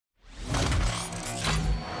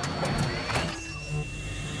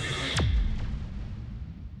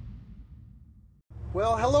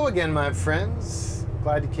Well, hello again, my friends.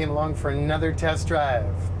 Glad you came along for another test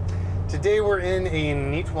drive. Today we're in a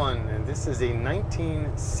neat one, and this is a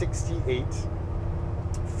 1968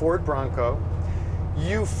 Ford Bronco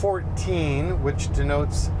U14, which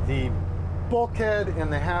denotes the bulkhead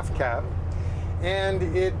and the half cab, and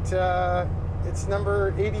it's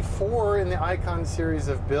number 84 in the Icon series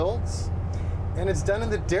of builds, and it's done in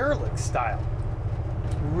the Derelict style.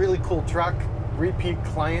 Really cool truck, repeat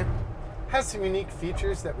client. Has some unique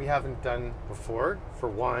features that we haven't done before. For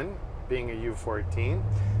one, being a U14,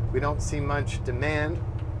 we don't see much demand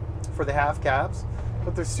for the half cabs,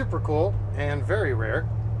 but they're super cool and very rare.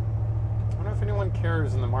 I don't know if anyone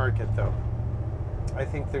cares in the market though. I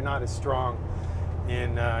think they're not as strong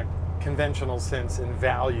in conventional sense in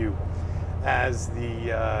value as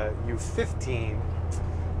the U15.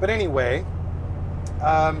 But anyway,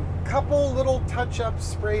 couple little touch-up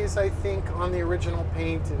sprays, I think, on the original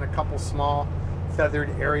paint in a couple small feathered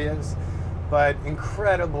areas, but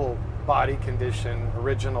incredible body condition,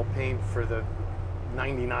 original paint for the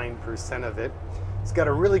 99% of it. It's got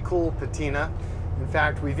a really cool patina. In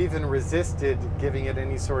fact, we've even resisted giving it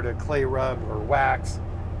any sort of clay rub or wax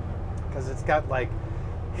because it's got like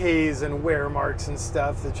haze and wear marks and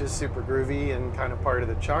stuff that's just super groovy and kind of part of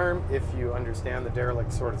the charm if you understand the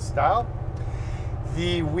Derelict sort of style.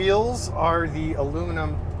 The wheels are the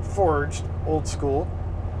aluminum forged old school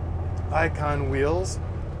Icon wheels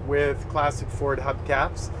with classic Ford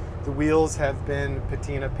hubcaps. The wheels have been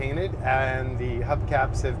patina painted and the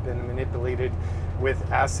hubcaps have been manipulated with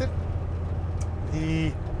acid.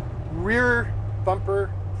 The rear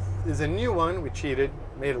bumper is a new one. We cheated,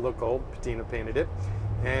 made it look old, patina painted it,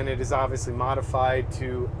 and it is obviously modified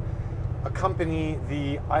to accompany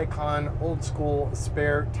the Icon old school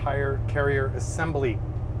spare tire carrier assembly,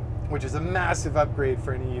 which is a massive upgrade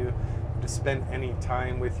for any of you to spend any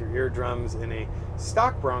time with your eardrums in a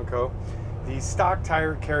stock Bronco. The stock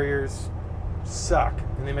tire carriers suck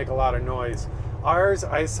and they make a lot of noise. Ours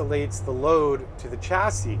isolates the load to the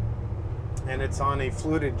chassis, and it's on a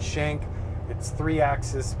fluted shank. It's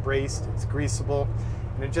 3-axis braced, it's greasable,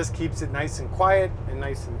 and it just keeps it nice and quiet and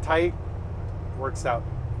nice and tight. Works out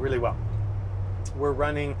really well. We're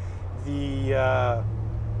running the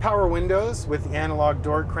power windows with the analog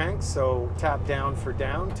door cranks, so tap down for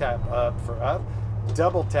down, tap up for up,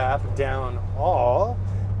 double tap down all,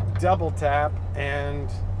 double tap and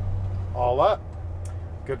all up.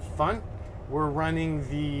 Good fun. We're running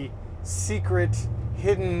the secret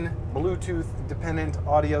hidden Bluetooth dependent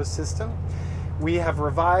audio system. We have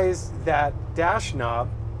revised that dash knob,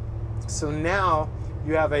 so now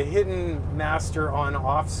you have a hidden master on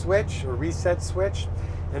off switch or reset switch,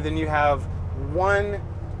 and then you have one,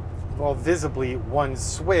 well, visibly one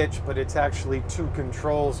switch, but it's actually two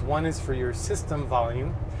controls. One is for your system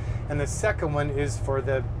volume, and the second one is for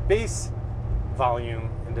the bass volume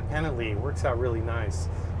independently. It works out really nice.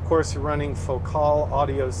 Of course, we're running Focal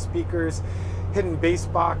audio speakers, hidden bass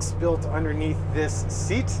box built underneath this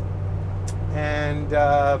seat, and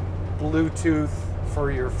Bluetooth for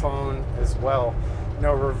your phone as well.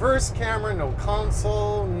 No reverse camera, no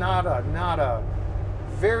console, nada.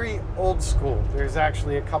 Very old school. There's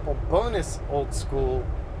actually a couple bonus old school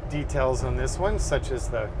details on this one, such as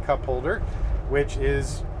the cup holder, which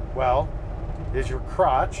is, well, is your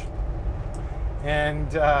crotch.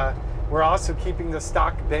 And we're also keeping the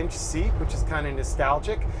stock bench seat, which is kind of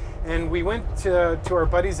nostalgic. And we went to our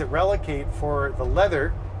buddies at Derelict for the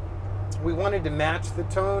leather. We wanted to match the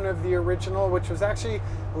tone of the original, which was actually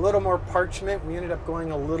a little more parchment. We ended up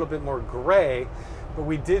going a little bit more gray, but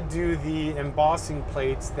we did do the embossing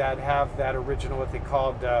plates that have that original, what they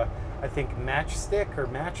called, I think, matchstick or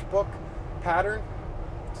matchbook pattern.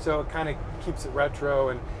 So it kind of keeps it retro,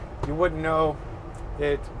 and you wouldn't know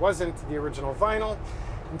it wasn't the original vinyl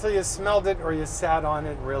until you smelled it or you sat on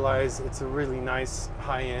it and realized it's a really nice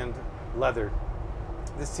high-end leather.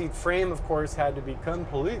 The seat frame, of course, had to be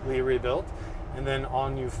completely rebuilt, and then all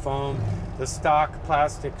new foam. The stock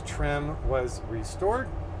plastic trim was restored.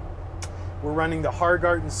 We're running the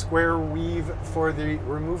Hargarten square weave for the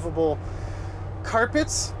removable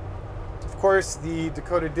carpets. Of course, the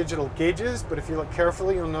Dakota digital gauges, but if you look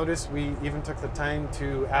carefully, you'll notice we even took the time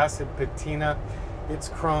to acid patina its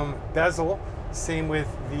chrome bezel. Same with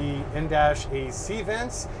the in-dash AC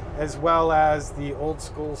vents, as well as the old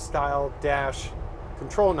school style dash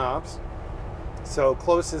control knobs. So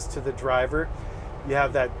closest to the driver, you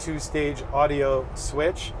have that 2-stage audio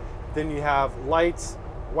switch. Then you have lights,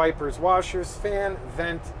 wipers, washers, fan,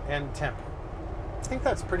 vent, and temp. I think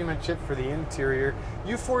that's pretty much it for the interior.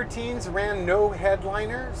 U14s ran no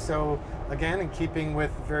headliner, so again, in keeping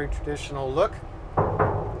with the very traditional look,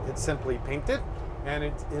 it's simply painted. and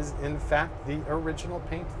it is in fact the original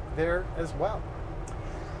paint there as well.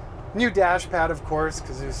 New dash pad, of course,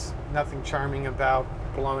 because there's nothing charming about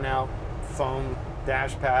blown out foam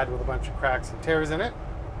dash pad with a bunch of cracks and tears in it.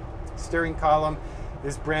 Steering column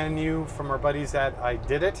is brand new from our buddies at I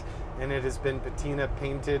Did It, and it has been patina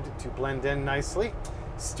painted to blend in nicely.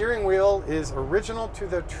 Steering wheel is original to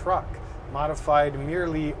the truck, modified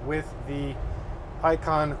merely with the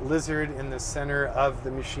icon lizard in the center of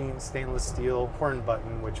the machine stainless steel horn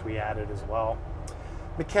button, which we added as well.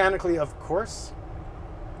 Mechanically, of course,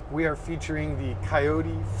 we are featuring the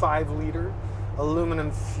Coyote 5-liter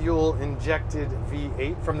aluminum fuel injected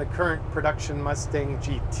V8 from the current production Mustang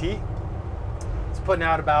GT. It's putting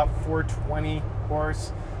out about 420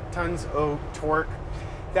 horse, tons of torque.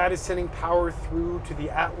 That is sending power through to the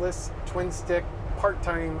Atlas twin stick,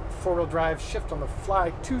 part-time 4-wheel drive, shift on the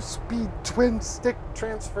fly, 2-speed twin stick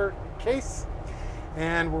transfer case.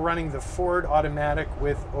 And we're running the Ford automatic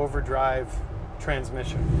with overdrive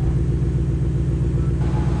transmission.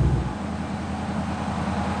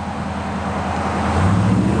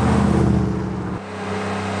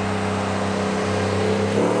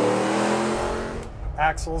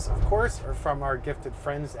 Axles, of course, are from our gifted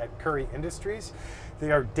friends at Curry Industries.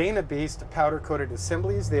 They are Dana-based powder-coated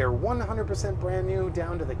assemblies. They are 100% brand new,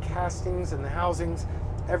 down to the castings and the housings,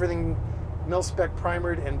 everything mil-spec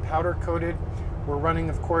primered and powder-coated. We're running,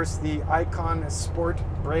 of course, the Icon Sport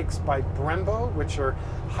brakes by Brembo, which are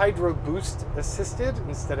hydro boost assisted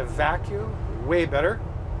instead of vacuum, way better.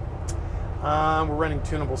 We're running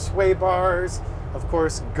tunable sway bars. Of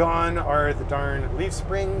course, gone are the darn leaf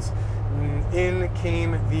springs. In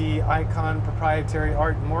came the Icon proprietary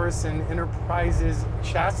Art Morrison Enterprises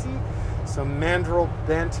chassis. So mandrel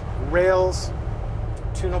bent rails,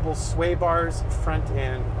 tunable sway bars, front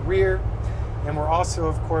and rear. And we're also,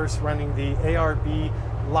 of course, running the ARB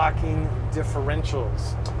locking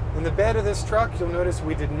differentials. In the bed of this truck, you'll notice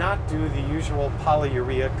we did not do the usual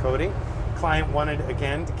polyurea coating. Client wanted,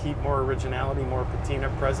 again, to keep more originality, more patina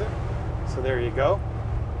present. So there you go.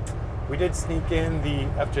 We did sneak in the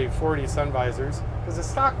FJ40 sun visors because the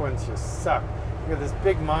stock ones just suck. You got this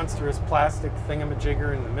big monstrous plastic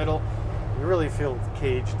thingamajigger in the middle. You really feel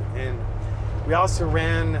caged in. We also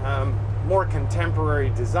ran more contemporary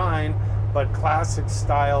design, but classic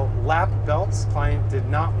style lap belts. Client did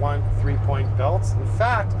not want 3-point belts. In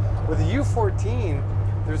fact, with the U14,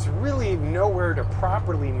 there's really nowhere to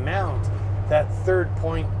properly mount that 3rd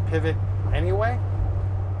point pivot anyway.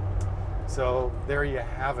 So there you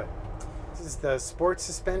have it. This is the sport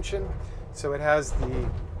suspension. So it has the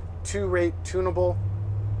 2-rate tunable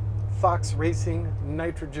Fox Racing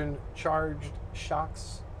nitrogen charged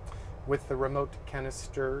shocks with the remote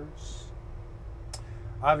canisters.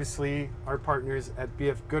 Obviously, our partners at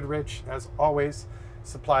BF Goodrich, as always,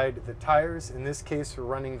 supplied the tires. In this case, we're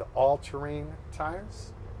running the all-terrain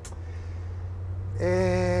tires.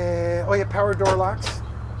 Oh yeah, power door locks.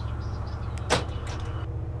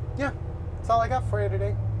 Yeah, that's all I got for you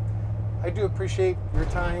today. I do appreciate your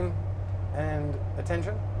time and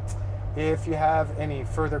attention. If you have any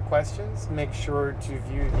further questions, make sure to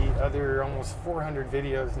view the other almost 400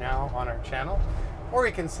 videos now on our channel, or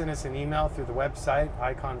you can send us an email through the website,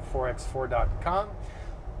 icon4x4.com.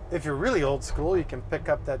 If you're really old school, you can pick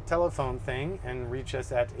up that telephone thing and reach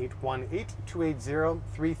us at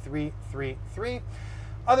 818-280-3333.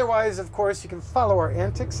 Otherwise, of course, you can follow our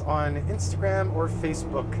antics on Instagram or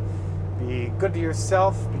Facebook. Be good to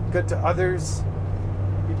yourself, be good to others.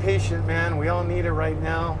 Be patient, man. We all need it right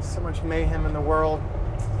now. So much mayhem in the world.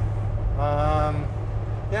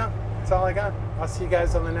 Yeah, that's all I got. I'll see you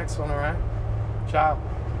guys on the next one, all right? Ciao.